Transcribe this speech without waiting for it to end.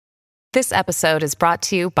This episode is brought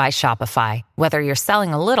to you by Shopify. Whether you're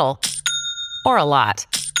selling a little or a lot,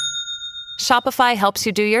 Shopify helps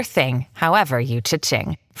you do your thing, however you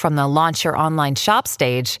cha-ching. From the launch your online shop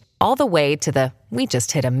stage, all the way to the we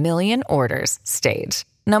just hit 1 million orders stage.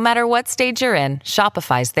 No matter what stage you're in,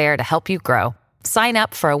 Shopify's there to help you grow. Sign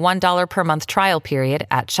up for a $1 per month trial period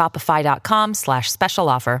at shopify.com/special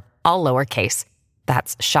offer, all lowercase.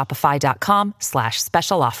 That's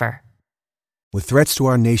shopify.com/special offer. With threats to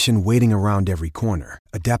our nation waiting around every corner,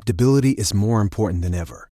 adaptability is more important than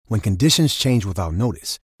ever. When conditions change without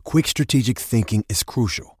notice, quick strategic thinking is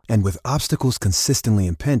crucial. And with obstacles consistently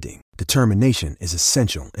impending, determination is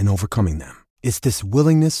essential in overcoming them. It's this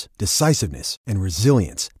willingness, decisiveness, and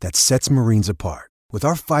resilience that sets Marines apart. With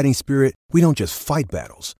our fighting spirit, we don't just fight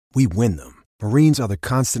battles, we win them. Marines are the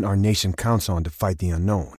constant our nation counts on to fight the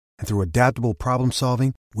unknown. And through adaptable problem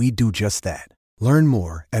solving, we do just that. Learn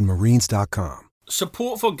more at marines.com.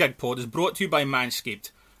 Support for Gigpod is brought to you by Manscaped,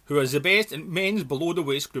 who is the best in men's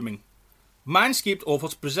below-the-waist grooming. Manscaped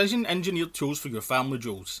offers precision-engineered tools for your family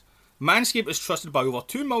jewels. Manscaped is trusted by over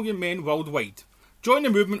 2 million men worldwide. Join the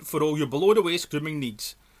movement for all your below-the-waist grooming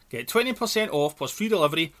needs. Get 20% off plus free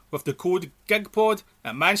delivery with the code GIGPOD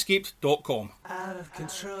at manscaped.com. Out of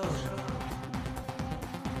control.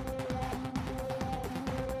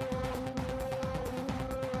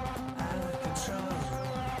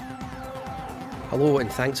 Hello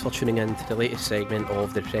and thanks for tuning in to the latest segment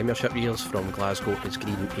of the Premiership years from Glasgow is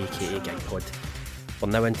Green aka Gigpod. We're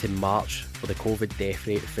now into March where the COVID death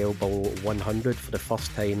rate fell below 100 for the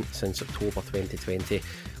first time since October 2020.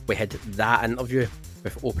 We had that interview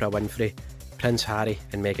with Oprah Winfrey, Prince Harry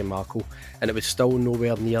and Meghan Markle, and it was still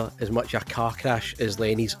nowhere near as much a car crash as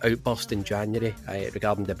Lenny's outburst in January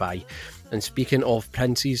regarding Dubai. And speaking of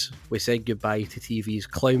princes, we said goodbye to TV's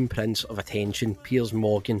clown prince of attention, Piers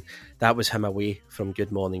Morgan. That was him away from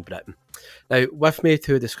Good Morning Britain. Now, with me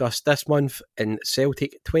to discuss this month in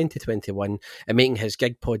Celtic 2021 and making his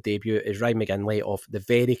Gigpod debut is Ryan McGinley of the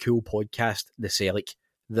very cool podcast, The Celtic,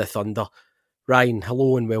 The Thunder. Ryan,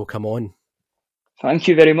 hello and welcome on. Thank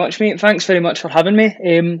you very much, mate. Thanks very much for having me.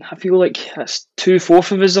 I feel like it's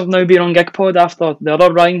 2/4 of us have now been on Gigpod after the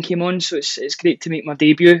other Ryan came on, so it's great to make my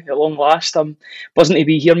debut at long last. I'm buzzing to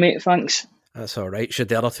be here, mate. Thanks. That's all right. Should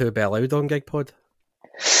the other two be allowed on Gigpod?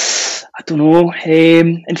 I don't know.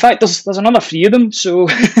 In fact, there's another 3 of them, so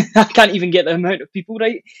I can't even get the amount of people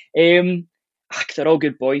right. They're all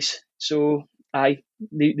good boys, so aye,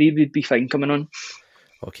 they would be fine coming on.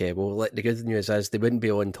 Okay, well, the good news is they wouldn't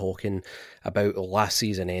be on talking about last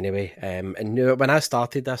season anyway. And when I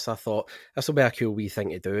started this, I thought this will be a cool wee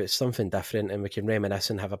thing to do. It's something different and we can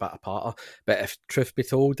reminisce and have a bit of party. But if truth be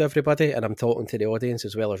told, everybody, and I'm talking to the audience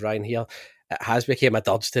as well as Ryan here, it has become a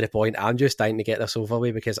dirge to the point I'm just dying to get this over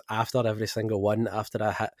with, because after every single one, after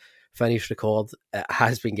I hit finish record, it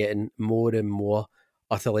has been getting more and more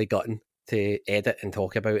utterly gutting to edit and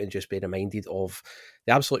talk about and just be reminded of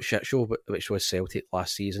the absolute shit show which was Celtic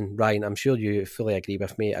last season. Ryan, I'm sure you fully agree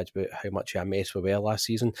with me about how much of a mess we were last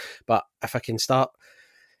season, but if I can start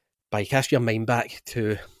by casting your mind back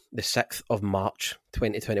to the 6th of March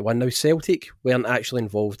 2021. Now, Celtic weren't actually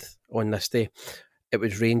involved on this day. It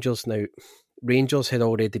was Rangers. Now, Rangers had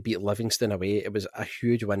already beat Livingston away. It was a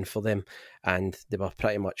huge win for them and they were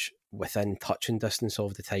pretty much within touching distance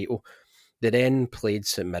of the title. They then played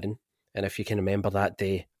St Mirren. And if you can remember that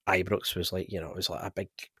day, Ibrox was like, it was like a big,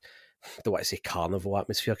 I don't want to say carnival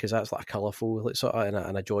atmosphere, because that's like a colourful sort of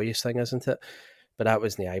and a joyous thing, isn't it? But that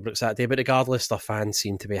was in the Ibrox that day. But regardless, their fans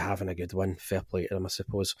seemed to be having a good one. Fair play to them, I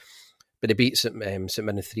suppose. But they beat St Mirren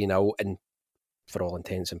 3-0, and for all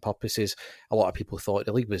intents and purposes, a lot of people thought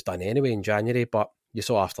the league was done anyway in January, but you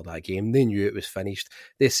saw after that game, they knew it was finished.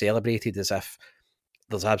 They celebrated as if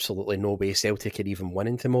there's absolutely no way Celtic are even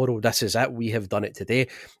winning tomorrow. This is it. We have done it today.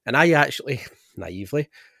 And I actually, naively,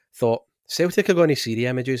 thought Celtic are going to see the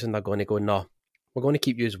images and they're going to go, no, we're going to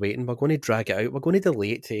keep you waiting. We're going to drag it out. We're going to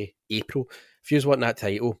delay it to April. If you want that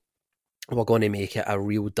title, we're going to make it a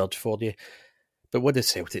real dirge for you. But what did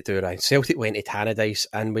Celtic do, Ryan? Celtic went to Tannadice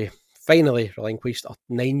and we finally relinquished a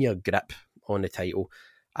 9-year grip on the title,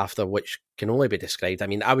 after which can only be described, I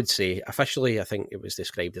mean, I would say, officially, I think it was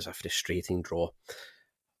described as a frustrating draw.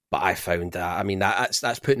 But I found that, I mean,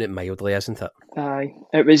 that's putting it mildly, isn't it? Aye,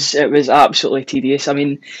 it was absolutely tedious. I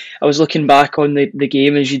mean, I was looking back on the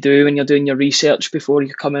game as you do when you're doing your research before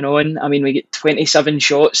you're coming on. I mean, we get 27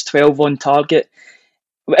 shots, 12 on target.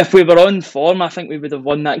 If we were on form, I think we would have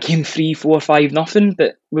won that game 3-4-5-0.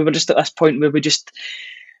 But we were just at this point where we just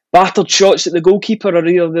battered shots at the goalkeeper, or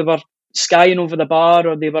either they were skying over the bar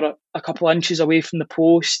or they were a couple of inches away from the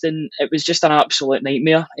post, and it was just an absolute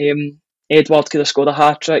nightmare. Edward could have scored a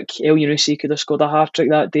hat-trick. El Yunusi could have scored a hat-trick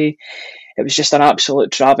that day. It was just an absolute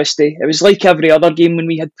travesty. It was like every other game when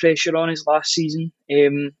we had pressure on us last season.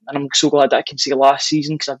 And I'm so glad that I can say last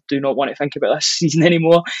season, because I do not want to think about this season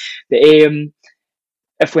anymore. But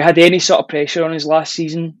if we had any sort of pressure on us last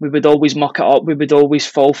season, we would always muck it up. We would always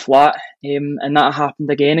fall flat. And that happened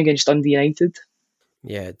again against Dundee United.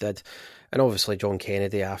 Yeah, it did. And obviously John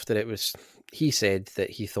Kennedy, after it, he said that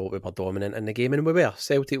he thought we were dominant in the game, and we were.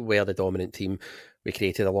 Celtic were the dominant team. We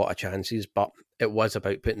created a lot of chances, but it was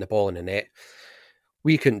about putting the ball in the net.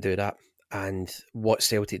 We couldn't do that. And what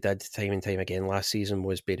Celtic did time and time again last season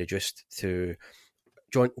was be reduced to...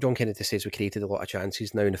 John Kennedy says we created a lot of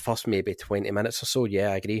chances. Now, in the first maybe 20 minutes or so,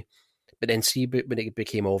 yeah, I agree. But then see, when it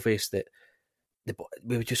became obvious that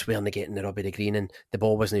we just weren't getting the rub of the green, and the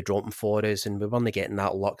ball wasn't dropping for us, and we weren't getting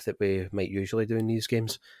that luck that we might usually do in these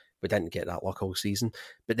games. We didn't get that luck all season.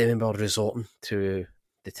 But then we were resorting to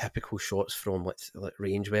the typical shots from like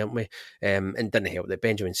range, weren't we? And didn't help that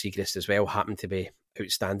Benjamin Siegrist as well happened to be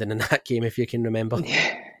outstanding in that game, if you can remember.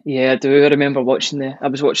 Yeah, I do. I remember I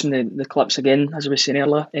was watching the clips again, as I was saying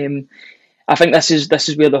earlier. I think this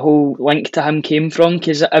is where the whole link to him came from,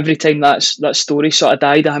 because every time that story sort of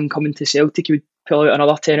died of him coming to Celtic, he would pull out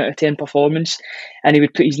another 10 out of 10 performance, and he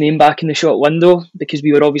would put his name back in the shot window, because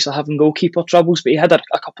we were obviously having goalkeeper troubles, but he had a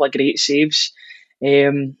couple of great saves.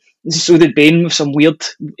 So did Bain with some weird...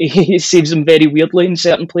 He saves them very weirdly in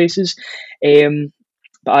certain places.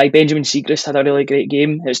 But Benjamin Siegrist had a really great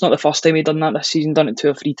game. It's not the first time he'd done that this season, done it 2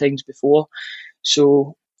 or 3 times before.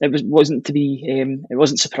 So it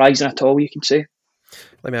wasn't surprising at all, you can say.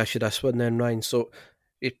 Let me ask you this one then, Ryan. So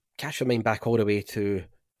you cast your mind back all the way to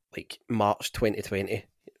like March 2020,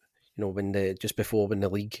 when the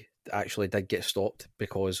league actually did get stopped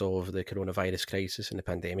because of the coronavirus crisis and the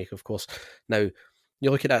pandemic, of course. Now,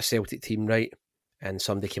 you look at that Celtic team, right? And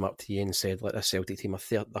somebody came up to you and said, "Let this Celtic team,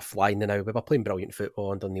 they're flying now. We were playing brilliant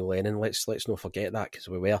football under Neil Lennon. Let's not forget that, because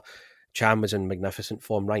we were. Cham was in magnificent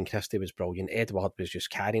form. Ryan Christie was brilliant. Edward was just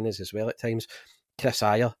carrying us as well at times. Chris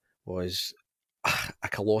Ayer was a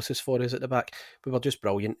colossus for us at the back. We were just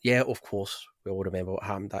brilliant. Yeah, of course, we all remember what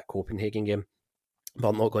happened that Copenhagen game. But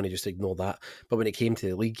I'm not going to just ignore that. But when it came to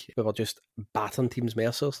the league, we were just battering teams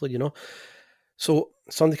mercilessly, So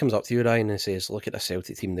somebody comes up to you, Ryan, and says, look at the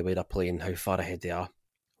Celtic team, the way they're playing, how far ahead they are.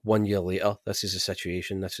 1 year later, this is the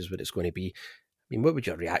situation, this is what it's going to be. I mean, what would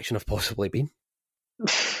your reaction have possibly been?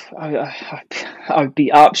 I would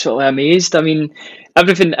be absolutely amazed. I mean,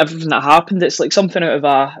 everything that happened, it's like something out of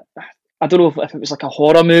I don't know if it was like a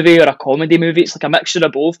horror movie or a comedy movie. It's like a mixture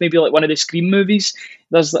of both, maybe like one of the Scream movies,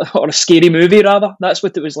 or a scary movie rather. That's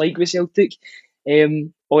what it was like with Celtic.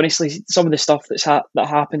 Honestly, some of the stuff that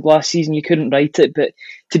happened last season, you couldn't write it, but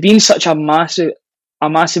to be in such a massive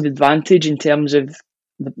advantage in terms of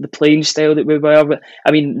the playing style that we were.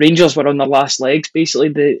 I mean, Rangers were on their last legs basically.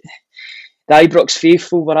 The Ibrox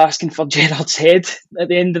faithful were asking for Gerrard's head at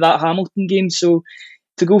the end of that Hamilton game. So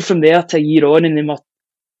to go from there to a year on, and then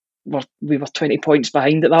we were 20 points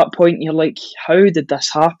behind at that point, you're like, how did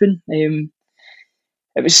this happen?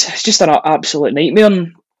 It's just an absolute nightmare.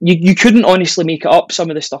 And you couldn't honestly make it up, some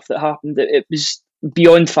of the stuff that happened. It was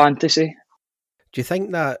beyond fantasy. Do you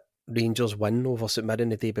think that Rangers win over St Mirren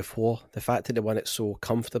the day before, the fact that they won it so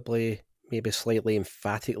comfortably, maybe slightly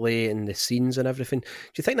emphatically in the scenes and everything, do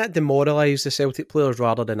you think that demoralised the Celtic players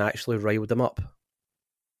rather than actually riled them up?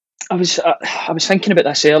 I was thinking about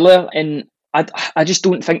this earlier, and I just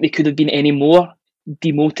don't think they could have been any more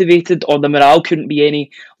demotivated, or the morale couldn't be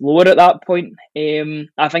any lower at that point.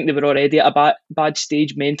 I think they were already at a bad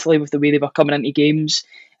stage mentally with the way they were coming into games.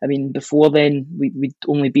 I mean, before then, we'd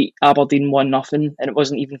only beat Aberdeen 1-0, and it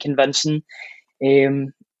wasn't even convincing.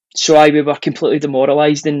 So we were completely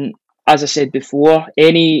demoralised, and as I said before,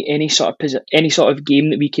 any sort of game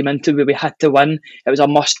that we came into where we had to win, it was a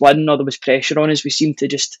must win, or there was pressure on us. We seemed to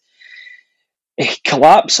just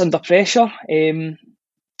collapse under pressure.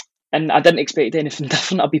 And I didn't expect anything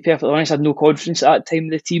different, I'll be perfectly honest. I had no confidence at that time in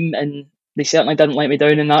the team, and they certainly didn't let me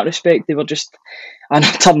down in that respect. They were just an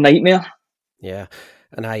utter nightmare. Yeah,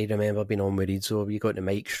 and I remember being on with Rizzo. We got the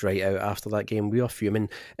mics right out after that game. We were fuming.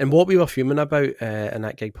 And what we were fuming about in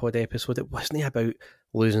that Gigpod episode, it wasn't about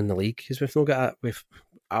losing the league, because we've not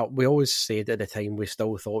got we always said at the time we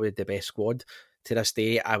still thought we had the best squad. To this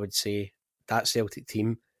day, I would say that Celtic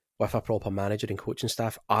team, with a proper manager and coaching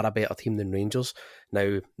staff, are a better team than Rangers.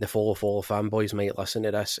 Now, the follow fanboys might listen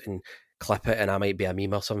to this and clip it, and I might be a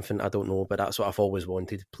meme or something, I don't know, but that's what I've always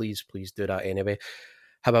wanted. Please do that anyway.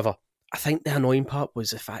 However, I think the annoying part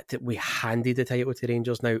was the fact that we handed the title to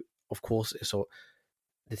Rangers. Now, of course, so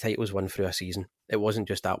the title was won through a season. It wasn't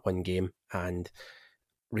just that one game, and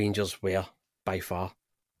Rangers were by far,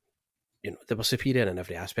 they were superior in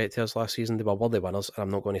every aspect to us last season. They were worthy winners, and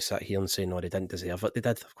I'm not going to sit here and say, no, they didn't deserve it. They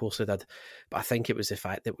did, of course they did. But I think it was the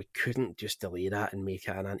fact that we couldn't just delay that and make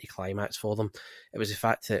it an anticlimax for them. It was the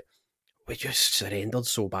fact that we just surrendered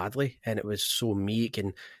so badly, and it was so meek.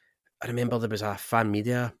 And I remember there was a fan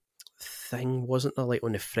media thing, wasn't there, like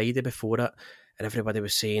on the Friday before it, and everybody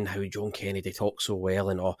was saying how John Kennedy talks so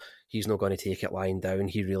well, and he's not going to take it lying down.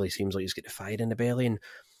 He really seems like he's got the fire in the belly. And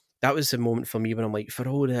that was the moment for me when I'm like, for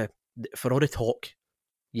all the talk,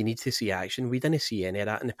 you need to see action. We didn't see any of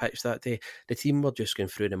that in the pitch that day. The team were just going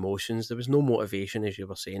through the motions. There was no motivation, as you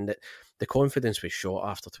were saying. That the confidence was shot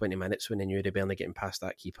after 20 minutes when they knew they weren't getting past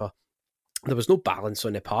that keeper. There was no balance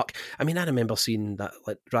on the park. I mean, I remember seeing that,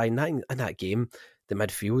 like, Ryan, in that game, the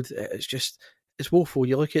midfield, it's woeful.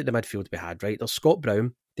 You look at the midfield we had, right? There's Scott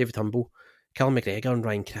Brown, David Humble, Callum McGregor and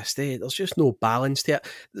Ryan Christie. There's just no balance to it.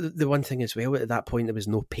 The one thing as well, at that point, there was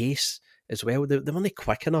no pace as well. They weren't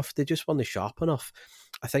quick enough. They just weren't sharp enough.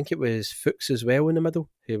 I think it was Fuchs as well in the middle,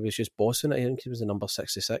 who was just bossing it. I think he was the number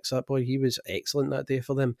 66, that boy. He was excellent that day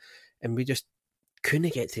for them. And we just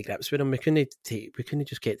couldn't get to grips with him. We couldn't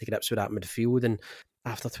just get to grips with that midfield. And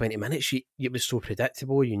after 20 minutes, it was so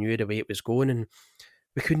predictable. You knew the way it was going, and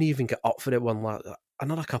we couldn't even get up for it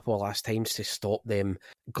another couple of last times to stop them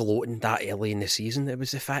gloating that early in the season. It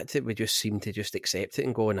was the fact that we just seemed to just accept it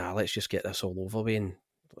and go, let's just get this all over with,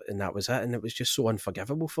 and that was it. And it was just so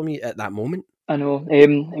unforgivable for me at that moment. I know.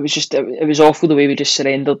 It was awful the way we just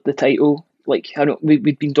surrendered the title. Like, I know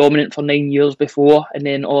we'd been dominant for 9 years before, and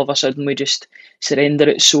then all of a sudden we just surrender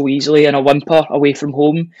it so easily in a whimper away from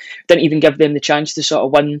home. Didn't even give them the chance to sort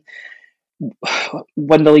of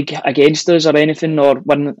win the league against us or anything, or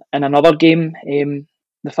win in another game.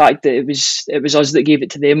 The fact that it was us that gave it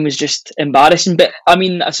to them was just embarrassing. But I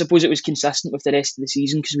mean, I suppose it was consistent with the rest of the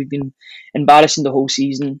season because we've been embarrassing the whole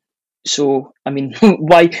season. So I mean,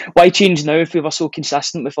 why change now if we were so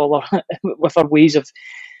consistent with all our with our ways of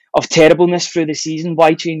terribleness through the season?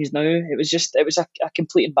 Why change now? It was a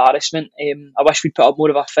complete embarrassment. I wish we'd put up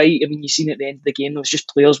more of a fight. I mean, you seen at the end of the game, there was just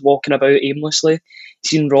players walking about aimlessly.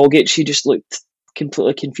 Seen Rogic, he just looked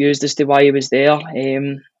completely confused as to why he was there.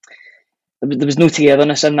 There was no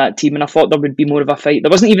togetherness in that team, and I thought there would be more of a fight. There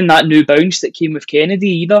wasn't even that new bounce that came with Kennedy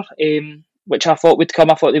either, which I thought would come.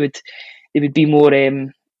 I thought they would be more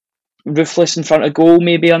ruthless in front of goal,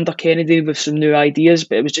 maybe under Kennedy with some new ideas,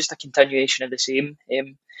 but it was just a continuation of the same.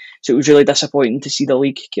 So it was really disappointing to see the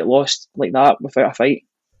league get lost like that without a fight.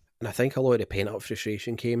 And I think a lot of the pent-up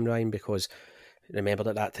frustration came, Ryan, because remember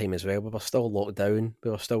at that time as well, we were still locked down, we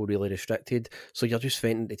were still really restricted, so you're just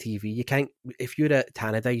venting the TV. You can't, if you're at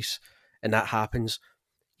Tannadice and that happens,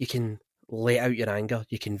 you can let out your anger,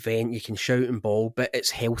 you can vent, you can shout and bawl, but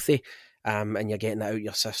it's healthy. And you're getting it out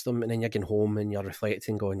your system, and then you're getting home and you're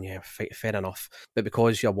reflecting, going, yeah, fair enough. But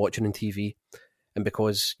because you're watching on TV, and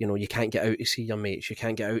because you can't get out to see your mates, you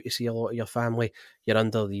can't get out to see a lot of your family, you're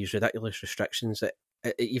under these ridiculous restrictions that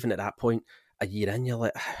even at that point, a year in, you're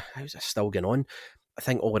like, how's this still going on? I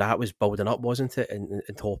think all that was building up, wasn't it, on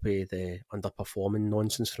top of the underperforming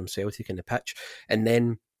nonsense from Celtic in the pitch. And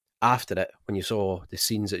then after it, when you saw the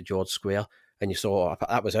scenes at George Square, and you saw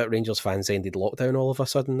that was it, Rangers fans ended lockdown all of a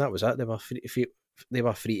sudden. That was it. They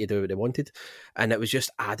were free to do what they wanted, and it was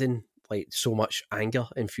just adding like so much anger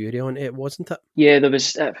and fury on it, wasn't it? Yeah, there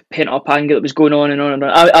was pent up anger that was going on and on and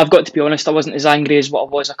on. I've got to be honest, I wasn't as angry as what I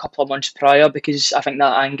was a couple of months prior, because I think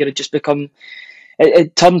that anger had just become.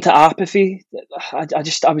 It turned to apathy.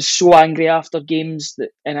 I was so angry after games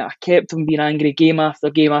and I kept on being angry game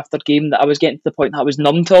after game after game, that I was getting to the point that I was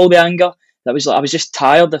numb to all the anger. That was like, I was just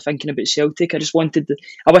tired of thinking about Celtic. I just wanted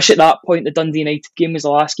I wish at that point the Dundee United game was the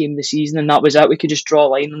last game of the season, and that was it. We could just draw a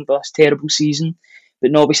line on this terrible season.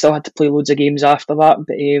 But no, we still had to play loads of games after that.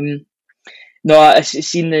 But no, I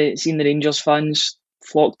seen the Rangers fans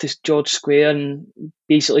flock to George Square and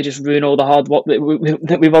basically just ruin all the hard work that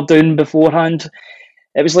we were doing beforehand.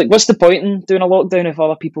 It was like, what's the point in doing a lockdown if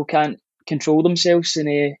other people can't control themselves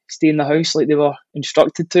and stay in the house like they were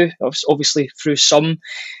instructed to? Obviously, through some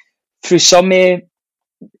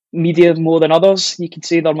media more than others, you could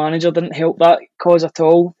say their manager didn't help that cause at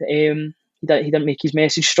all. He didn't make his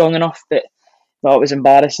message strong enough, but no, it was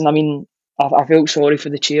embarrassing. I mean, I felt sorry for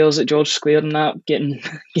the chairs at George Square and that getting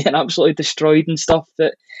absolutely destroyed and stuff.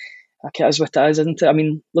 But it is what it is, isn't it? I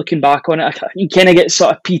mean, looking back on it, you kind of get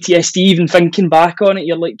sort of PTSD even thinking back on it.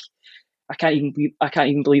 You're like, I can't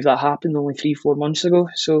even believe that happened only 3-4 months ago.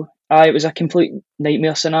 So, it was a complete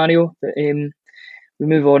nightmare scenario. But we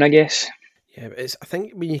move on, I guess. Yeah, but I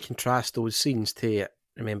think when you contrast those scenes to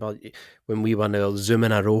remember when we won our Zoom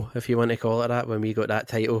in a row, if you want to call it that, when we got that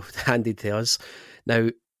title handed to us. Now,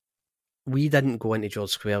 we didn't go into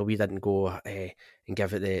George Square, we didn't go and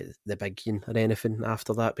give it the big yin or anything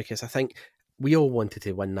after that, because I think we all wanted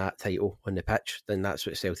to win that title on the pitch. Then that's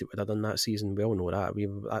what Celtic would have done that season. We all know that.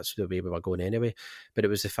 That's the way we were going anyway. But it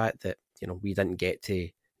was the fact that, we didn't get to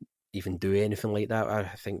even do anything like that. I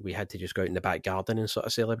think we had to just go out in the back garden and sort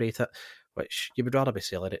of celebrate it, which you would rather be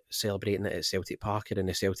celebrating it at Celtic Park or in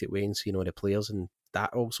the Celtic way and seeing all the players, and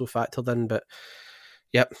that also factored in. But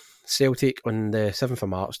yep, Celtic on the 7th of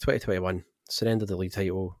March 2021 surrendered the league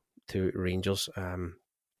title to Rangers.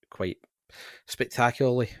 Quite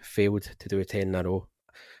spectacularly failed to do a 10 in a row.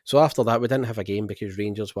 So after that, we didn't have a game because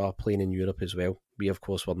Rangers were playing in Europe as well. We, of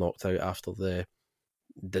course, were knocked out after the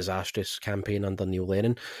disastrous campaign under Neil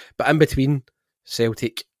Lennon. But in between,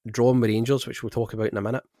 Celtic drawn with Rangers, which we'll talk about in a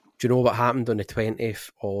minute. Do you know what happened on the 20th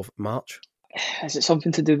of March? Is it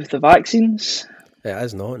something to do with the vaccines? It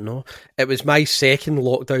is not, no. It was my second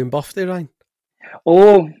lockdown birthday, Ryan.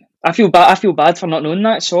 Oh, I feel bad for not knowing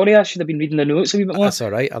that. Sorry, I should have been reading the notes a wee bit more. That's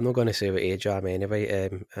all right. I'm not going to say what age I am anyway.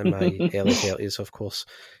 In my early 30s, of course.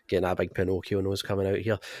 Getting that big Pinocchio nose coming out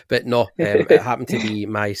here. But no, it happened to be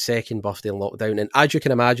my second birthday in lockdown. And as you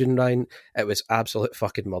can imagine, Ryan, it was absolute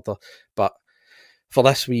fucking murder. But for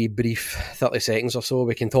this wee brief 30 seconds or so,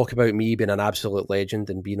 we can talk about me being an absolute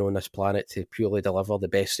legend and being on this planet to purely deliver the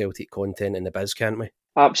best Celtic content in the biz, can't we?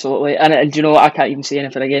 Absolutely. And you know what? I can't even say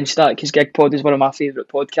anything against that, because Gigpod is one of my favourite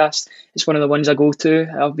podcasts. It's one of the ones I go to.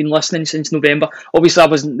 I've been listening since November. Obviously, I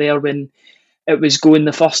wasn't there when it was going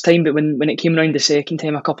the first time, but when it came around the second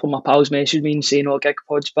time, a couple of my pals messaged me and saying, "Oh,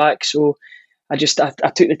 Gigpod's back." So I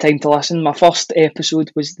took the time to listen. My first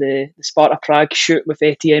episode was the Sparta Prague shoot with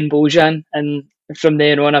Etienne Bojan, and from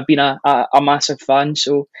then on, I've been a massive fan.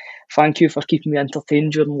 So thank you for keeping me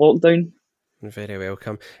entertained during lockdown. Very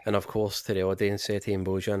welcome. And of course, to the audience, Etienne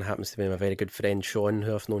Bojan happens to be my very good friend Sean,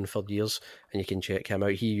 who I've known for years, and you can check him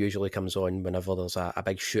out. He usually comes on whenever there's a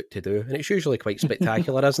big shoot to do, and it's usually quite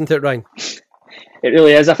spectacular, isn't it, Ryan? It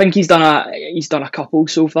really is. I think he's done a couple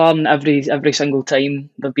so far, and every single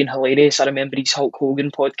time they've been hilarious. I remember his Hulk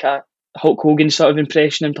Hogan sort of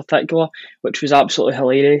impression in particular, which was absolutely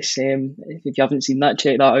hilarious. If you haven't seen that,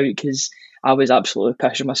 check that out, because I was absolutely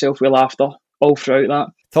pissing myself with laughter all throughout that.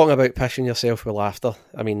 Talking about pissing yourself with laughter,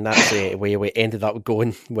 I mean, that's the way we ended up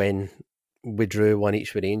going when we drew one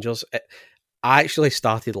each with Rangers. I actually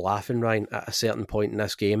started laughing, Ryan, at a certain point in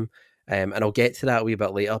this game, and I'll get to that a wee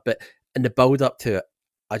bit later, but in the build-up to it,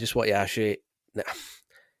 I just want to ask you,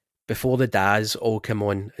 before the Daz all come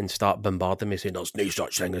on and start bombarding me saying there's no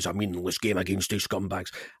such thing as a meaningless game against these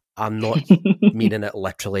scumbags, I'm not meaning it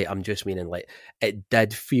literally, I'm just meaning like, it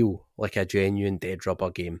did feel like a genuine dead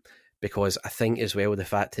rubber game. Because I think as well the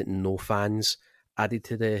fact that no fans added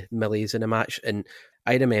to the malaise in the match. And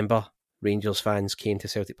I remember Rangers fans came to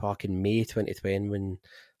Celtic Park in May 2020 when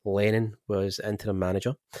Lennon was interim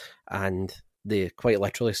manager, and they quite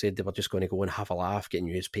literally said they were just going to go and have a laugh, get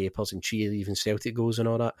newspapers and cheer even Celtic goals and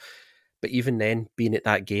all that. But even then, being at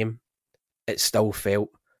that game, it still felt,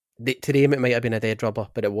 to them it might have been a dead rubber,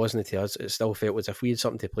 but it wasn't to us. It still felt as if we had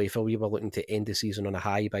something to play for. We were looking to end the season on a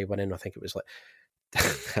high by winning, I think it was like,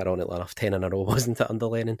 ironically enough, 10 in a row, wasn't it, under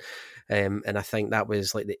Lennon? And I think that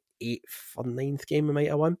was like the 8th or 9th game we might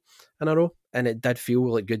have won in a row, and it did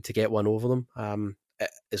feel like good to get one over them.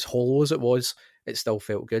 As hollow as it was, it still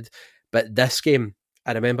felt good. But this game,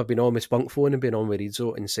 I remember being on with Spunk Phone and being on with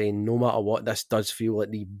Rizzo and saying, no matter what, this does feel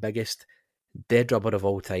like the biggest dead rubber of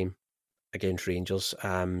all time against Rangers.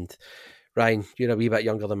 And Ryan, you're a wee bit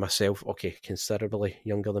younger than myself. Okay, considerably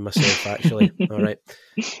younger than myself, actually. All right.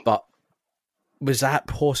 But was that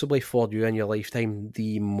possibly for you in your lifetime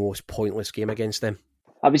the most pointless game against them?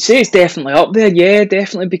 I would say it's definitely up there, yeah,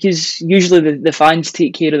 definitely, because usually the fans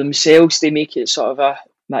take care of themselves. They make it sort of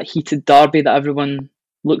that heated derby that everyone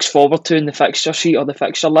looks forward to in the fixture sheet or the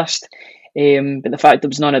fixture list. But the fact there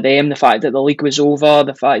was none of them, the fact that the league was over,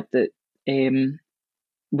 the fact that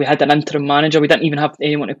we had an interim manager, we didn't even have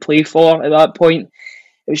anyone to play for at that point.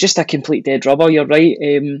 It was just a complete dead rubber, you're right.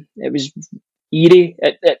 It was eerie.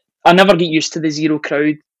 I never get used to the zero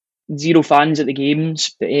crowd, zero fans at the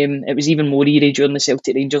games, but it was even more eerie during the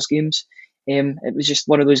Celtic Rangers games. It was just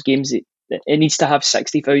one of those games that it needs to have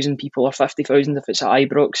 60,000 people or 50,000 if it's at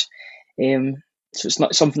Ibrox. So it's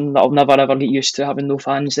not something that I'll never ever get used to, having no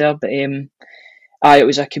fans there. But it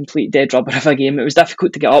was a complete dead rubber of a game. It was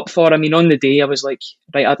difficult to get up for. I mean, on the day I was like,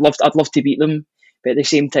 right, I'd love to beat them, but at the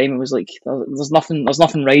same time it was like there's nothing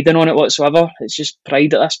riding on it whatsoever. It's just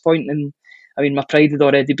pride at this point, and I mean, my pride had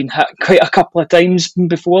already been hit quite a couple of times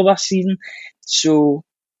before this season. So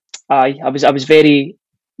I was very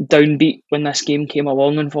downbeat when this game came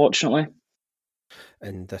along, unfortunately.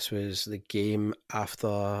 And this was the game after,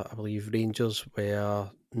 I believe, Rangers were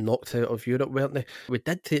knocked out of Europe, weren't they? We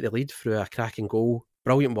did take the lead through a cracking goal.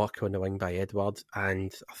 Brilliant work on the wing by Edward,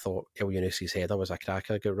 and I thought Elyounous's header was a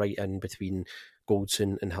cracker, got right in between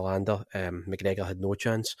Goldson and Hollander. McGregor had no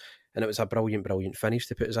chance, and it was a brilliant finish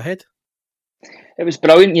to put us ahead. It was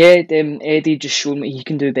brilliant, yeah. Eddie just showed what he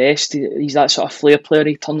can do best. He's that sort of flair player.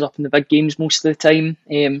 He turns up in the big games most of the time.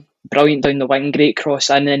 Brilliant down the wing, great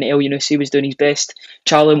cross in, and Elyounoussi was doing his best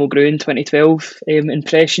Charlie Mulgrew 2012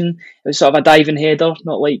 impression. It was sort of a diving header,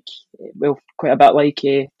 not like, well, quite a bit like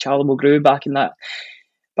Charlie Mulgrew back in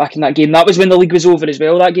that game. That was when the league was over as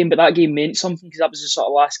well, that game, but that game meant something because that was the sort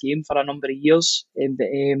of last game for a number of years.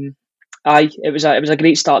 It was a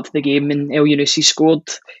great start to the game, and Elyounoussi scored.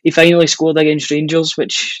 He finally scored against Rangers,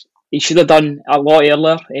 which he should have done a lot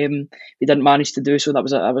earlier. He didn't manage to do so. That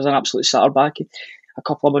was an absolute sitter back a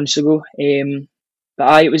couple of months ago.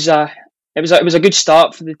 But it was a good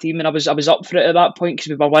start for the team, and I was up for it at that point because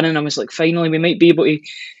we were winning. I was like, finally, we might be able to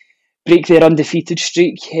break their undefeated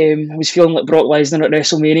streak. I was feeling like Brock Lesnar at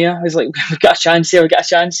WrestleMania. I was like, we've got a chance here.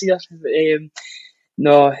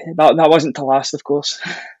 No, that wasn't to last, of course.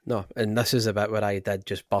 No, and this is the bit where I did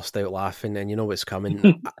just burst out laughing, and you know what's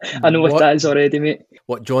coming. I know what that is already, mate.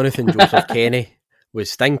 What Jonathan Joseph Kenny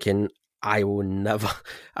was thinking, I will never.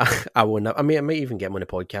 I mean, I might even get him on a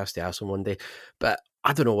podcast to ask him one day, but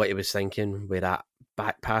I don't know what he was thinking with that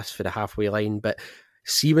back pass for the halfway line. But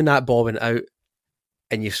see when that ball went out,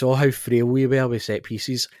 and you saw how frail we were with set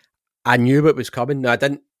pieces, I knew what was coming. Now, I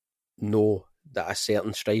didn't know that a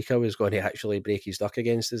certain striker was going to actually break his duck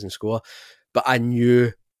against us and score, but I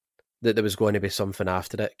knew that there was going to be something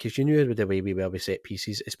after it, because you knew the way we were with set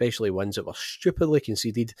pieces, especially ones that were stupidly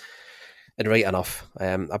conceded. And right enough,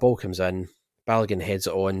 a ball comes in, Balogun heads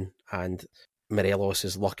it on, and Morelos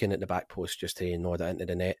is looking at the back post just to nod it into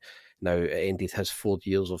the net. Now, it ended his 4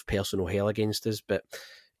 years of personal hell against us, but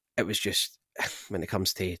it was just, when it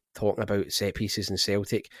comes to talking about set pieces and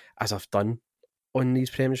Celtic, as I've done on these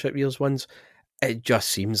Premiership years ones, it just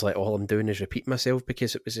seems like all I'm doing is repeat myself,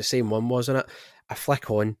 because it was the same one, wasn't it? I flick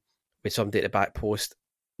on with somebody at the back post.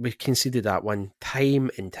 We conceded that one time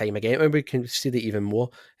and time again, and we conceded even more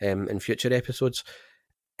in future episodes,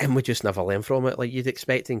 and we just never learn from it. Like, you'd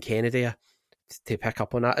expect in Kennedy to pick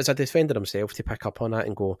up on that, as a defender himself, to pick up on that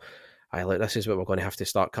and go, look, this is what we're going to have to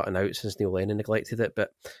start cutting out since Neil Lennon neglected it. But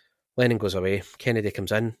Lennon goes away, Kennedy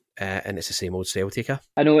comes in, and it's the same old Celtic.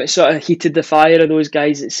 I know, it sort of heated the fire of those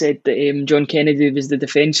guys that said that John Kennedy was the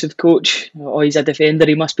defensive coach. Oh, he's a defender,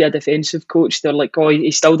 he must be a defensive coach. They're like, oh, he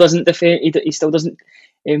still doesn't defend. He still doesn't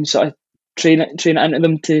sort of train it into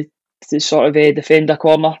them to sort of defend a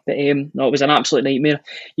corner. But no, it was an absolute nightmare.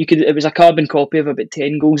 It was a carbon copy of about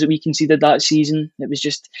 10 goals that we conceded that season. It was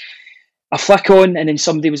just a flick on, and then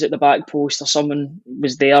somebody was at the back post, or someone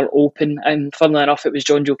was there open, and funnily enough, it was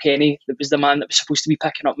John Joe Kenny that was the man that was supposed to be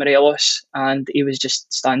picking up Morelos, and he was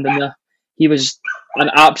just standing there. He was an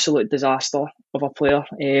absolute disaster of a player.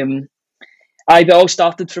 It all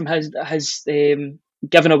started from his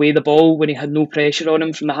giving away the ball when he had no pressure on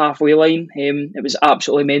him from the halfway line. It was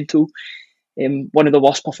absolutely mental. One of the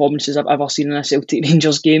worst performances I've ever seen in a Celtic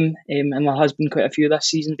Rangers game, and there has been quite a few this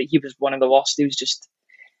season, but he was one of the worst. He was just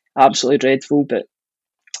absolutely dreadful. But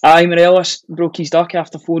Morelos broke his duck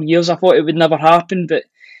after 4 years. I thought it would never happen, but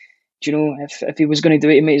you know, if he was going to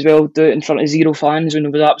do it, he might as well do it in front of zero fans when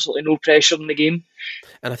there was absolutely no pressure in the game.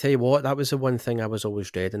 And I tell you what, that was the one thing I was always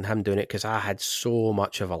dreading, him doing it, because I had so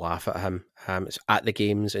much of a laugh at him at the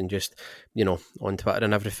games and just, you know, on Twitter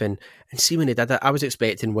and everything. And see, when he did it, I was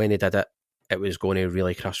expecting when he did it, it was going to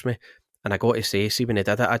really crush me. And I got to say, see, when he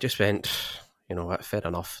did it, I just went, you know what, fair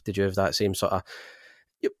enough. Did you have that same sort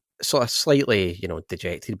of slightly, you know,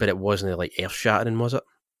 dejected, but it wasn't like earth-shattering, was it?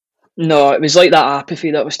 No, it was like that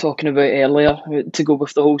apathy that I was talking about earlier to go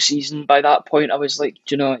with the whole season. By that point, I was like,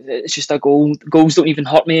 you know, it's just a goal. Goals don't even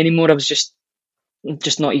hurt me anymore. I was just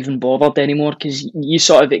not even bothered anymore, because you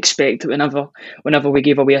sort of expect whenever we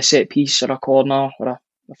gave away a set piece or a corner or a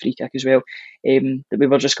free kick as well, that we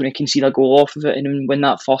were just going to concede a goal off of it. And when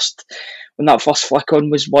that first flick on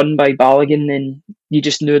was won by Balogun, then you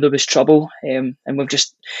just knew there was trouble. And we've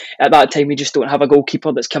just, at that time, we just don't have a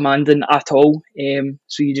goalkeeper that's commanding at all.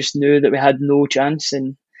 So you just knew that we had no chance.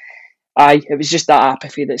 And it was just that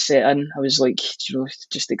apathy that set in. I was like, you know,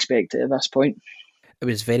 just expect it at this point. It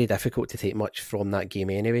was very difficult to take much from that game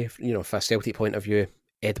anyway. You know, from a Celtic point of view,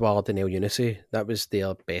 Edward and Elyounoussi, that was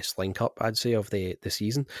their best link-up, I'd say, of the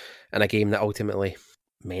season. And a game that ultimately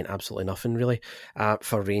meant absolutely nothing really.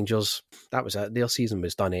 For Rangers, that was it. Their season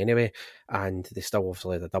was done anyway, and they still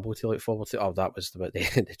obviously had a double to look forward to. Oh, that was what they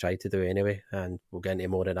tried to do anyway, and we'll get into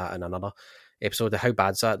more of that in another episode. How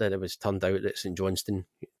bad's that it was turned out that St Johnstone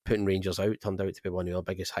putting Rangers out turned out to be one of the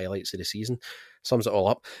biggest highlights of the season. Sums it all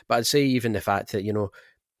up. But I'd say even the fact that,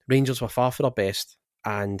 Rangers were far for their best,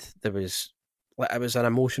 and it was an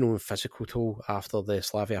emotional and physical toll after the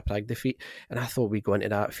Slavia Prague defeat, and I thought we'd go into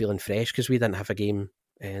that feeling fresh because we didn't have a game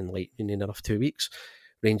in enough 2 weeks.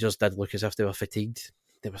 Rangers did look as if they were fatigued.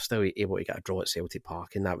 They were still able to get a draw at Celtic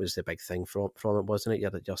Park, and that was the big thing from it, wasn't it?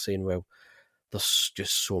 You're saying, well, there's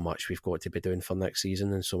just so much we've got to be doing for next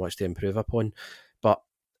season and so much to improve upon. But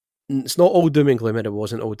it's not all doom and gloom, and it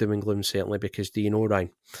wasn't all doom and gloom, certainly, because do you know, Ryan,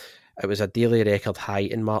 it was a daily record high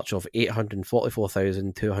in March of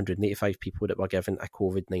 844,285 people that were given a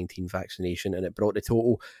COVID-19 vaccination, and it brought the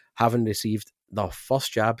total, having received their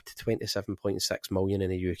first jab, to 27.6 million in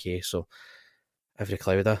the UK. So every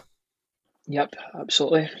clouder. Yep,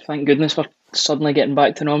 absolutely. Thank goodness we're suddenly getting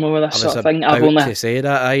back to normal with this sort of thing. To say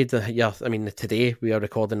that, today we are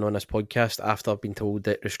recording on this podcast after being told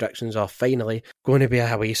that restrictions are finally going to be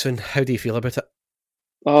away soon. How do you feel about it?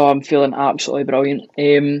 Oh, I'm feeling absolutely brilliant.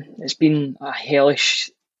 It's been a hellish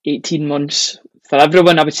 18 months for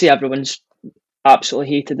everyone. I would say everyone's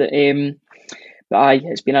absolutely hated it. But aye,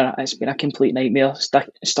 it's been a complete nightmare.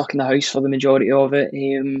 Stuck in the house for the majority of it.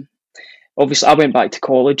 Obviously, I went back to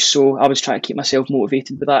college, so I was trying to keep myself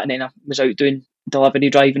motivated with that, and then I was out doing delivery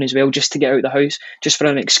driving as well, just to get out of the house, just for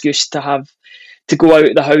an excuse to go out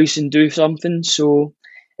of the house and do something. So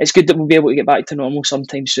it's good that we'll be able to get back to normal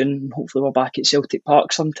sometime soon, and hopefully we're back at Celtic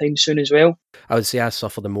Park sometime soon as well. I would say I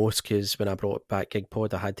suffer the most because when I brought back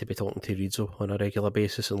Gigpod, I had to be talking to Rizzo on a regular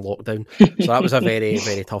basis in lockdown. So that was a very,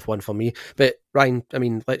 very tough one for me. But Ryan,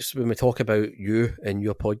 when we talk about you and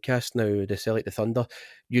your podcast now, the Celtic the Thunder,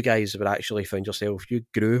 you guys were actually found yourself, you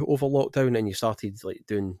grew over lockdown and you started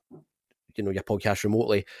doing, your podcast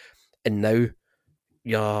remotely. And now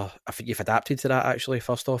I think you've adapted to that actually,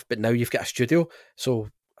 first off, but now you've got a studio. So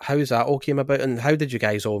how's that all came about, and how did you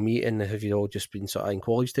guys all meet, and have you all just been sort of in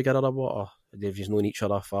college together or what, or have you known each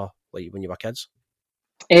other for when you were kids?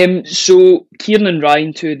 So Kieran and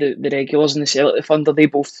Ryan, two of the regulars in the Celtic Thunder, they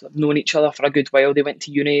both have known each other for a good while. They went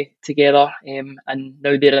to uni together, and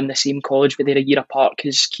now they're in the same college, but they're a year apart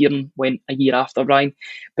because Kieran went a year after Ryan.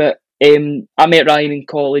 But I met Ryan in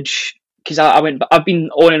college because I've been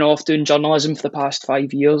on and off doing journalism for the past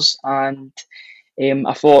 5 years, and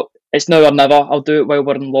I thought, it's now or never. I'll do it while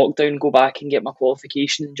we're in lockdown, go back and get my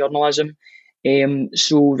qualification in journalism.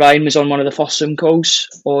 So Ryan was on one of the first Zoom calls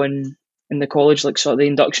in the college, like sort of the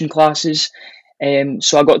induction classes.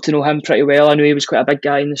 So I got to know him pretty well. I knew he was quite a big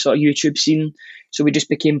guy in the sort of YouTube scene. So we just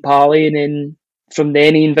became pally, and then from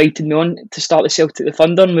then he invited me on to start the Celtic the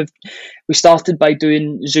Thunder. And we started by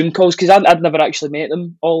doing Zoom calls because I'd never actually met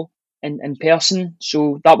them all in person.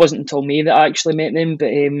 So that wasn't until May that I actually met them.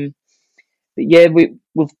 But yeah,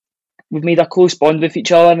 we've made a close bond with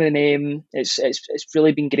each other, and it's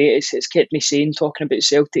really been great. It's kept me sane talking about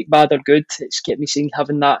Celtic, bad or good. It's kept me sane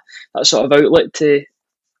having that sort of outlet to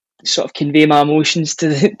sort of convey my emotions to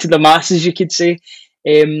the masses, you could say.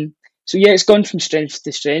 So yeah, it's gone from strength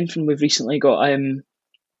to strength, and we've recently got a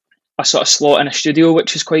sort of slot in a studio,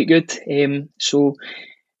 which is quite good. So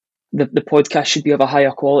the podcast should be of a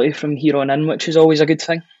higher quality from here on in, which is always a good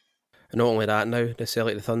thing. And not only that, now the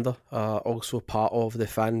Celtic the Thunder are also part of the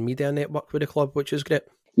fan media network with the club, which is great.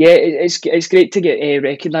 Yeah, it's great to get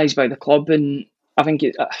recognised by the club, and I think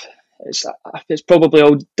it's probably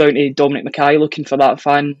all down to Dominic Mackay looking for that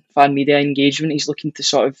fan media engagement. He's looking to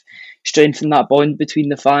sort of strengthen that bond between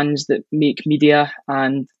the fans that make media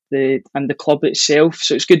and the club itself.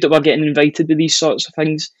 So it's good that we're getting invited to these sorts of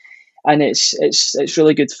things, and it's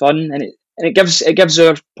really good fun, and it gives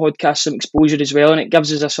our podcast some exposure as well, and it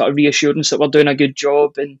gives us a sort of reassurance that we're doing a good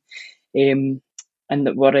job, and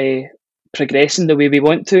that we're progressing the way we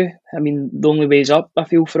want to. I mean, the only way is up, I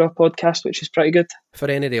feel, for our podcast, which is pretty good. For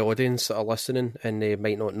any of the audience that are listening and they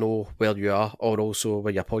might not know where you are or also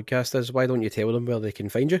where your podcast is, why don't you tell them where they can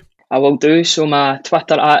find you? I will do. So my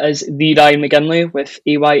Twitter @ is the Ryan McGinley with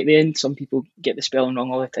AY at the end. Some people get the spelling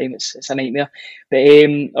wrong all the time. It's a nightmare. But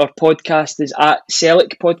our podcast is at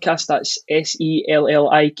Celtic Podcast. That's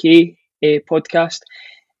SELLIK podcast.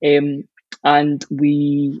 And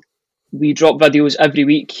we drop videos every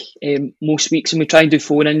week, most weeks, and we try and do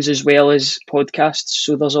phone-ins as well as podcasts.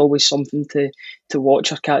 So there's always something to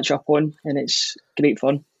watch or catch up on, and it's great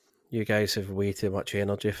fun. You guys have way too much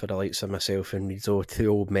energy for the likes of myself and Rizzo, two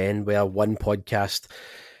old men with one podcast.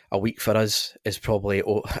 a week for us is probably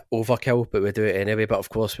overkill, but we do it anyway. But of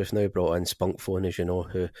course, we've now brought in Spunkphone, as you know,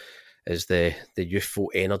 who is the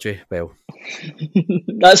youthful energy. Well,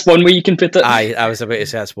 that's one way you can put it. Aye, I was about to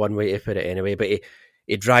say that's one way to put it anyway. But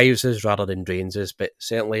he drives us rather than drains us. But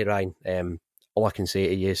certainly, Ryan, all I can say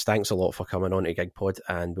to you is thanks a lot for coming on to Gigpod,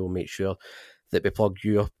 and we'll make sure that we plug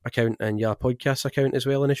your account and your podcast account as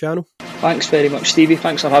well on the channel. Thanks very much, Stevie.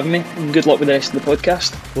 Thanks for having me, and good luck with the rest of the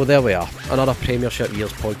podcast. Well, there we are. Another Premiership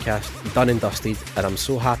Years podcast done and dusted, and I'm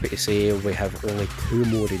so happy to say we have only 2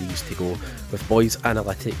 more of these to go, with Boys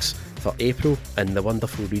Analytics for April and the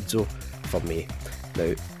wonderful Reedzo for May.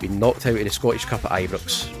 Now, we knocked out of the Scottish Cup at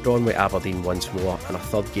Ibrox, drawn with Aberdeen once more, and a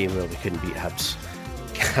third game where we couldn't beat Hibs.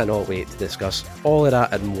 Cannot wait to discuss all of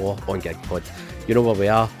that and more on Gigpod. You know where we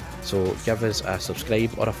are, so give us a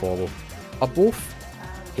subscribe or a follow, or both.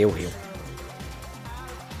 Hail, hail.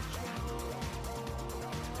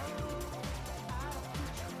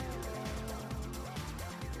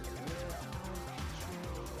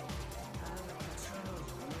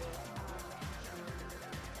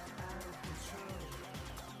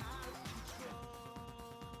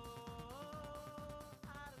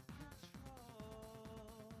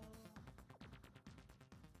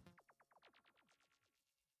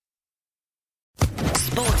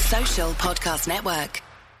 Sports Social Podcast Network.